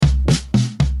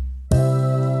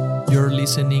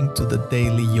listening to the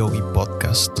Daily Yogi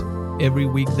Podcast. Every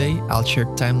weekday, I'll share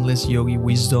timeless yogi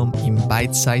wisdom in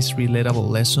bite-sized relatable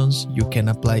lessons you can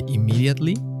apply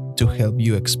immediately to help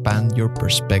you expand your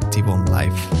perspective on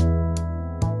life.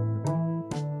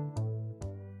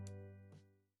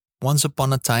 Once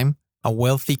upon a time, a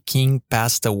wealthy king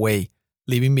passed away,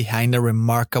 leaving behind a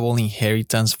remarkable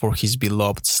inheritance for his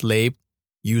beloved slave,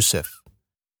 Yusuf.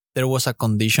 There was a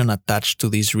condition attached to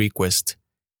this request.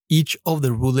 Each of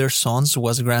the ruler's sons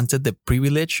was granted the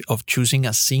privilege of choosing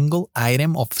a single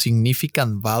item of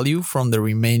significant value from the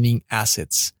remaining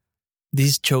assets.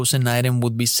 This chosen item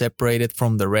would be separated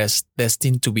from the rest,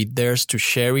 destined to be theirs to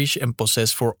cherish and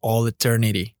possess for all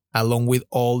eternity, along with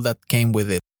all that came with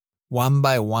it. One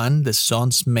by one, the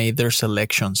sons made their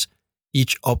selections,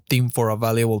 each opting for a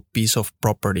valuable piece of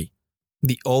property.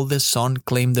 The oldest son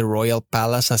claimed the royal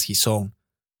palace as his own,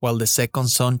 while the second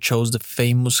son chose the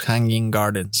famous hanging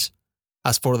gardens.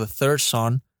 As for the third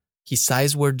son, his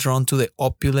eyes were drawn to the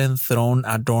opulent throne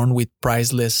adorned with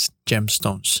priceless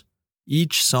gemstones.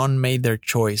 Each son made their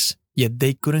choice, yet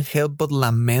they couldn't help but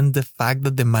lament the fact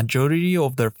that the majority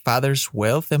of their father's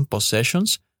wealth and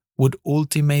possessions would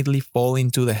ultimately fall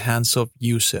into the hands of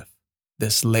Yusuf, the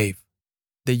slave.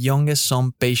 The youngest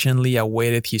son patiently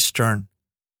awaited his turn.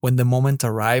 When the moment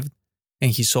arrived,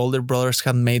 and his older brothers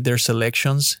had made their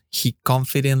selections, he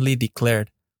confidently declared,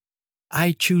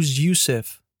 "I choose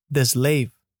Yusuf, the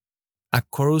slave." A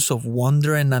chorus of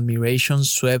wonder and admiration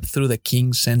swept through the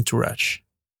king's entourage.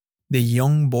 The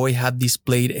young boy had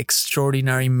displayed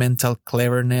extraordinary mental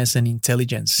cleverness and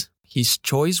intelligence. His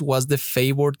choice was the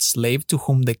favored slave to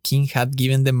whom the king had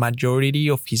given the majority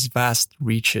of his vast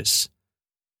riches.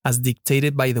 As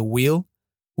dictated by the will,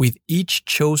 with each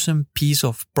chosen piece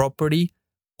of property,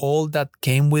 all that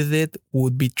came with it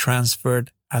would be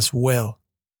transferred as well.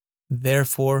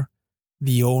 Therefore,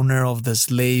 the owner of the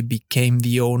slave became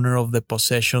the owner of the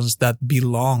possessions that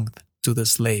belonged to the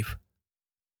slave.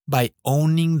 By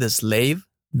owning the slave,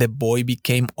 the boy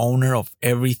became owner of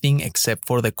everything except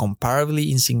for the comparably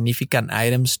insignificant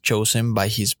items chosen by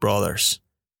his brothers.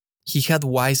 He had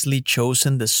wisely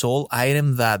chosen the sole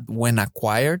item that, when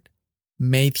acquired,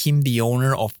 made him the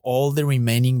owner of all the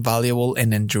remaining valuable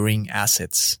and enduring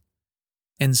assets.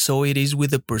 And so it is with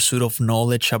the pursuit of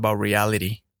knowledge about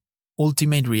reality.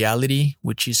 Ultimate reality,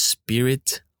 which is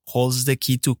spirit, holds the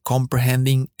key to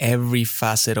comprehending every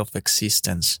facet of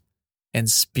existence, and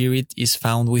spirit is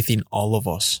found within all of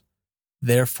us.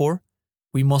 Therefore,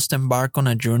 we must embark on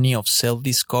a journey of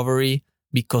self-discovery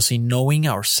because in knowing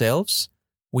ourselves,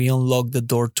 we unlock the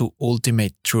door to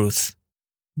ultimate truth.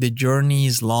 The journey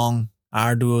is long,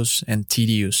 arduous, and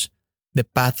tedious. The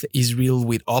path is riddled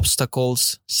with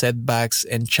obstacles, setbacks,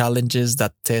 and challenges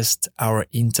that test our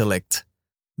intellect.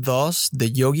 Thus, the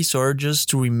yogis urge us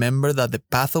to remember that the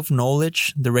path of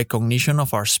knowledge, the recognition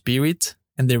of our spirit,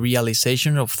 and the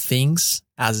realization of things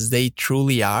as they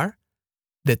truly are,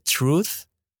 the truth,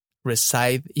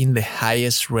 reside in the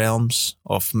highest realms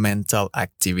of mental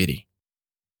activity.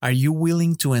 Are you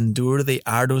willing to endure the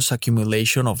arduous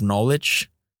accumulation of knowledge?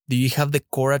 Do you have the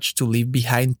courage to leave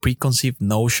behind preconceived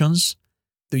notions?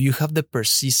 Do you have the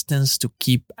persistence to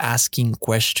keep asking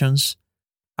questions?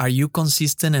 Are you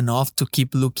consistent enough to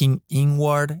keep looking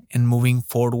inward and moving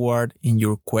forward in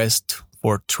your quest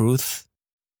for truth?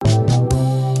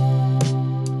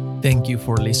 Thank you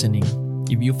for listening.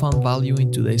 If you found value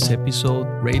in today's episode,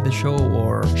 rate the show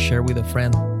or share with a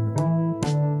friend.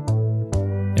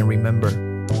 And remember,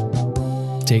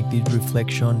 take this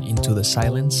reflection into the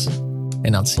silence,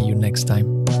 and I'll see you next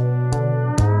time.